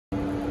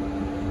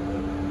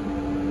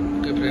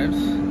Okay friends,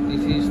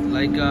 this is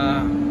Leica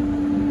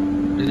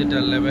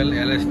digital level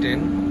LS10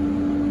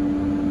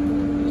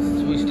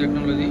 switch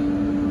technology.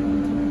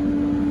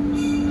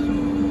 So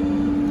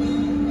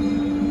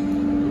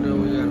today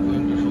we are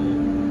going to show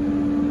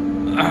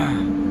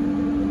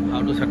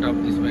how to set up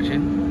this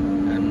machine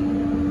and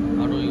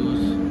how to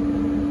use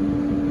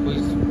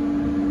which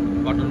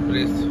button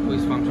press,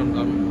 which function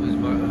come,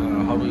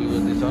 how to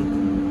use this one.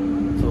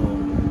 So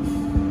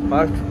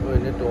first we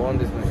need to on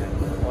this machine.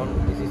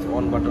 This is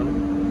on button.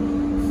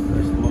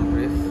 Small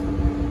press,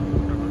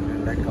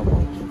 light come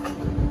out.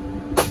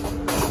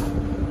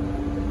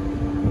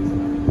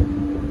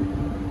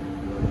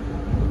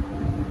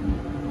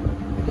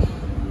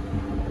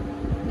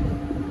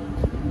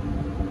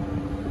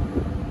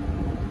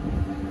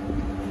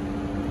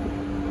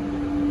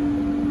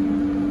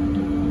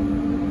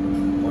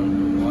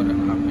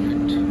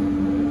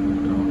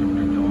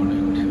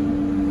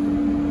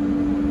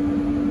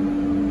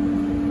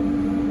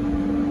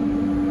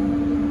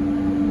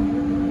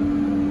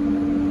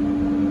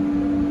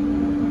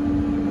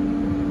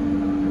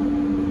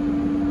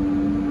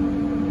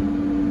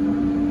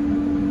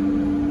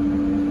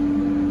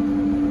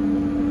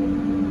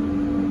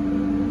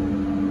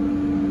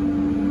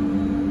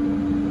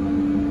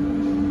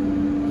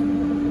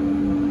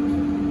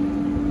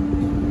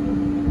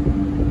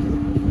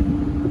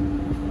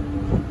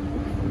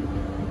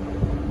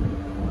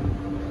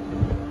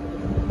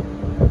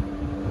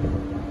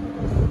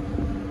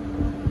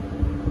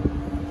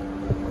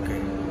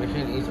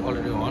 Is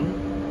already on.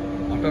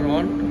 After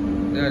on,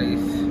 there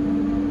is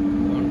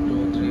 1,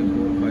 2, 3,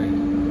 4,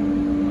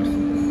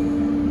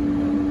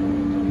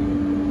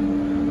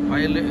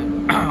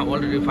 5.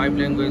 Already 5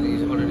 language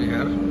is already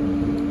here.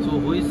 So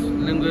which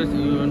language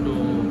you want to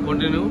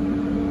continue?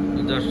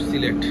 You just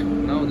select.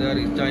 Now there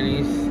is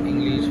Chinese,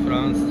 English,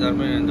 France,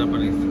 German and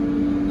Japanese.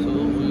 So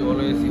we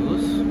always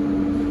use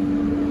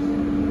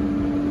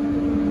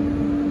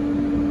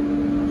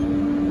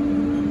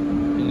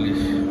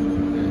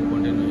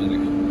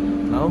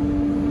now.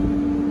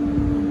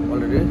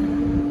 Already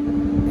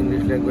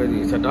English language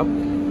is set up.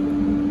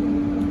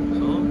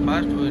 So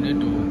first we need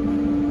to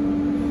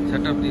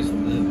set up this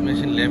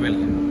machine level.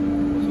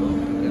 So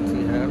you can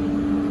see here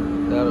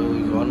there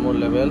is one more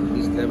level.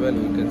 This level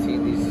you can see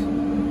this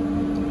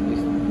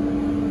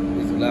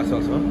glass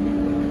also.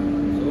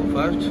 So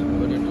first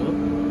we need to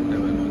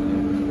level.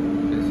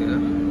 This here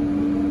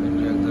and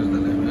to adjust the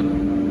level.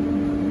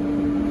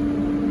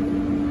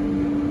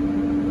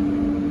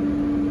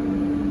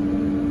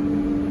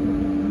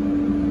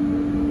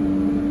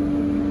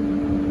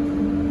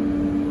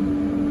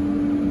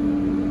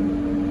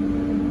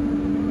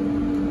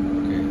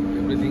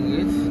 Everything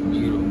is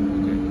 0.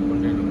 Okay,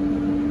 continue.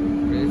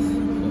 Press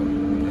 4.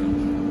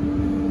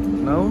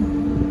 Now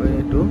we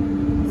need to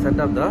set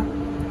up the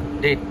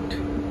date.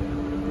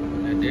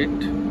 The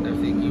date, that's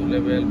the queue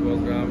level,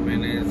 program,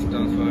 manage,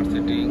 transfer,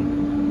 setting,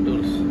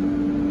 tools.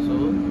 So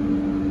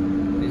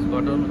this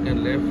button can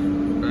left,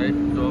 right,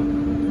 top,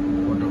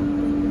 bottom.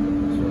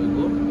 So we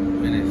go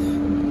manage.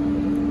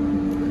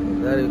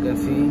 There you can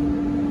see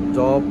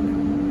job,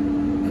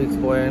 fixed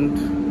point,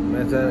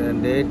 measure and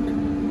date,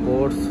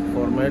 codes,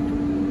 format,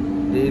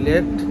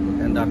 delete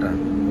and data.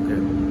 Okay,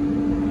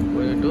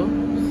 we need to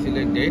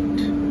select date.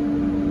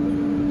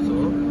 So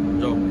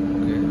job.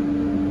 Okay,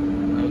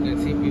 now you can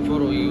see before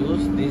we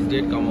use this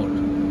date come out.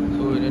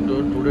 So we need to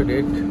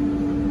today date.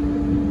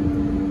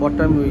 What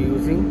time we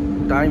using,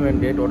 time and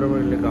date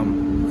automatically come.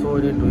 So we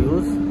need to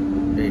use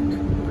date.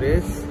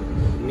 Press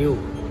new.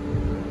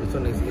 This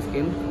one is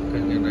skin. You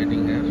can get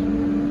writing here.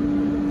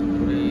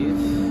 Today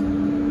is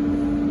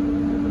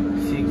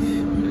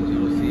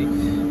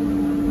 6/06.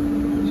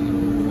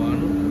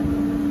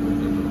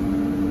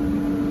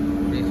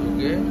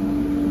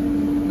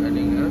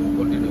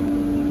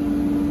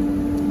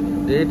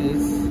 Date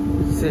is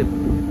saved.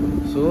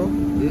 So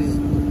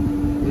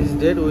this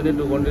date we need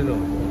to continue.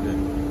 Okay,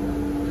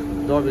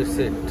 job is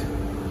set.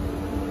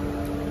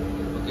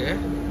 Okay,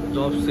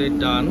 job set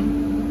done.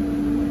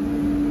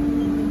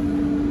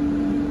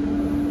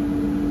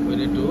 We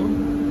need to,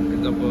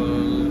 example,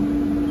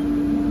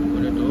 we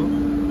need to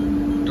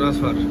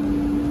transfer.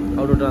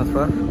 How to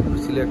transfer?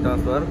 Select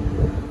transfer.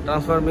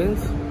 Transfer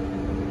means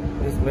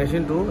this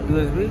machine to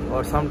USB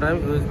or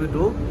sometimes USB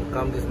to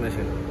come this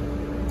machine.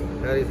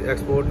 There is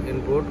export,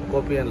 input,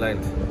 copy and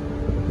lines.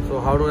 So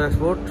how to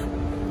export?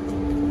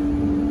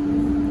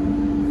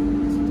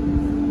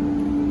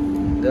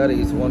 There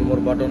is one more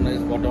button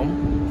is bottom.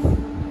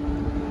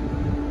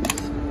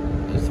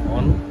 It's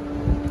on.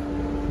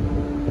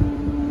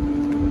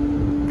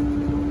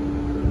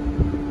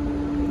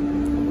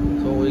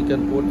 So we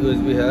can put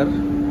USB here.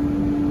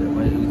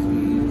 My USB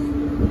is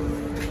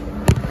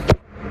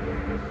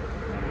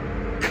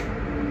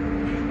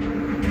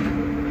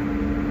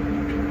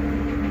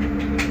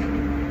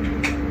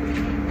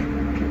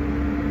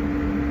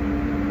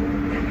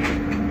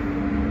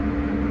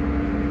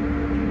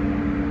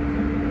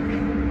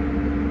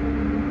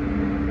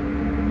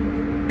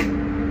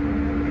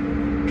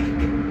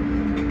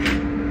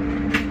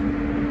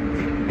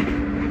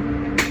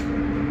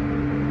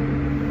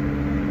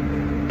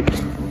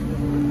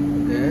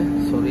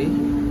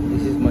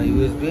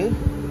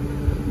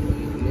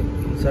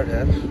insert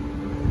here.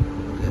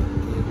 Okay,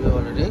 we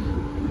already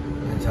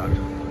insert.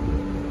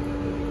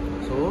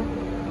 So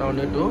now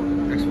need to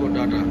export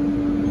data.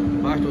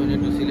 First we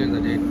need to select the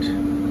date.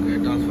 Okay,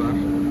 transfer,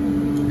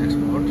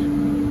 export.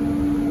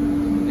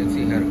 You can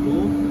see here 2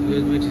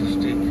 USB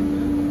stick.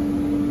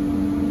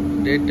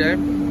 Date type,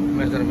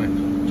 measurement,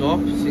 job,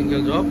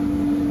 single job,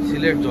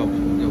 select job.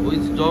 Okay,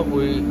 which job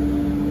we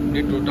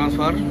need to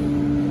transfer,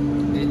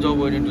 this job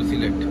we need to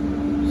select.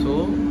 So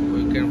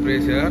we can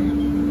press here,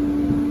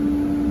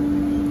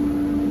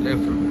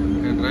 left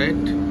and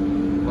right,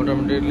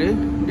 automatically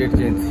date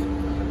change.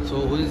 So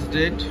which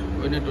date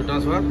we need to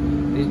transfer,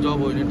 this job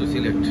we need to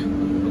select.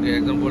 Okay,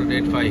 example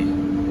date 5,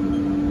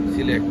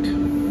 select,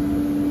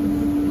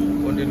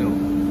 continue,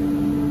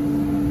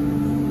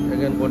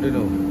 again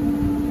continue,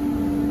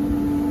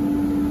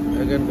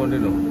 again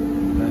continue.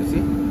 Now you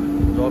see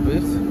job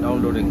is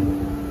downloading.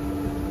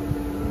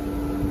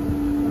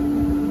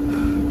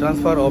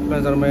 Transfer of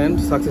measurement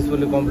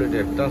successfully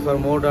completed. Transfer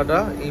more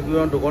data. If you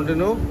want to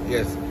continue,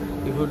 yes.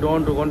 If you don't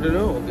want to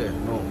continue, okay,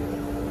 no.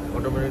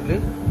 Automatically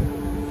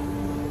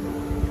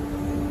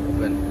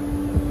open,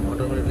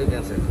 automatically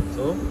cancel.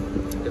 So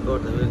take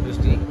out the USB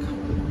stick.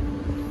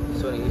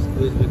 This one is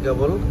USB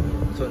cable.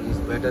 This one is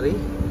battery.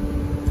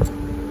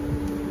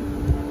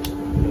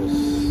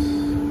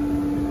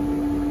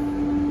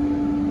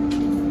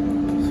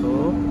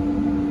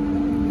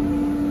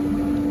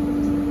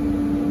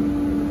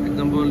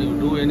 You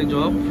do any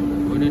job,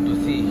 we need to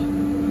see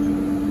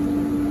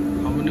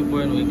how many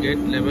points we get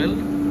level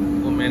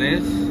for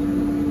manage,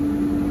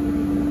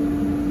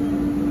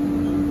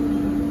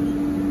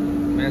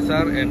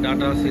 measure and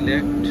data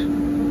select.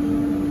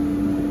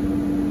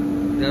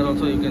 There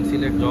also you can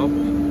select job.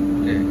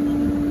 Okay,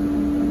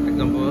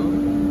 example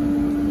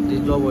this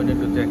job we need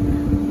to check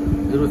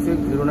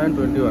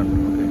 060921.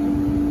 Okay,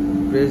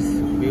 press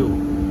view.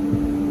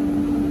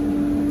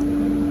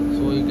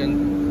 So you can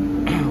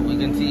we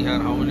can see here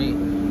how many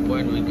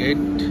point we get,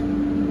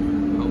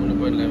 how many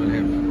point level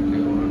have.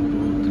 Okay,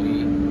 1, 2, 3.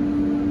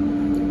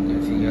 You can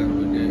see here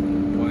we get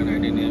point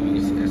ID name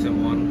is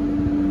SM1,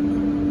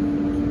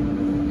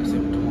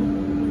 SM2,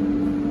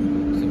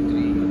 SM3.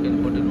 You can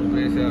put it to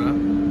press here,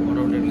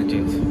 automatically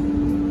change.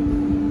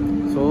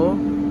 So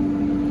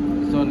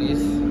this one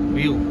is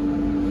view.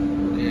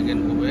 Okay, again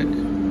go back.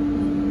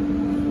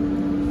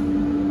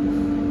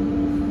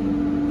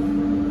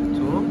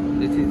 So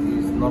this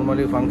is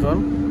normally function.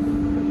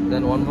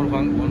 Then one more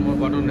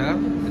button here.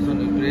 This one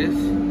we press.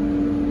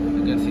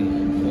 You can see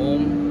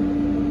home,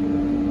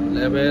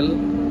 level,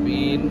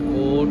 pin,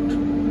 code,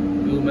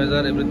 view,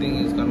 measure, everything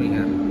is coming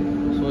here.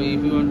 So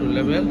if you want to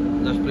level,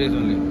 just press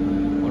only.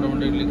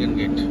 Automatically can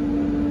get.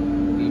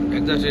 If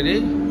exhaust ready,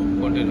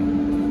 continue.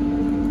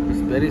 It's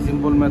very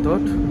simple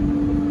method.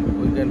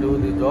 We can do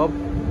the job.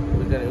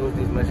 We can use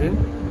this machine.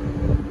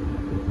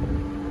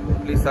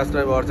 Please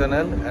subscribe our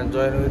channel and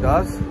join with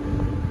us.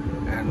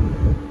 And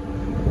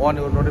on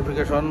your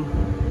notification,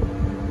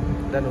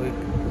 then we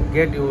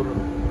get your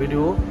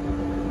video.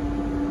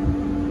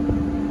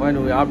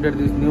 When we update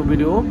this new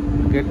video,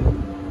 you get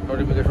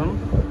notification.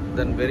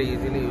 Then very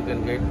easily you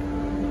can get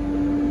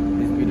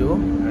this video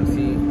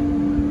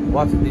and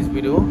watch this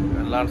video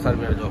and learn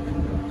surveyor job.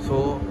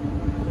 So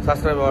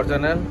subscribe our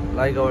channel,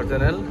 like our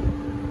channel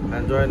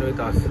and join with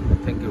us.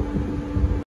 Thank you.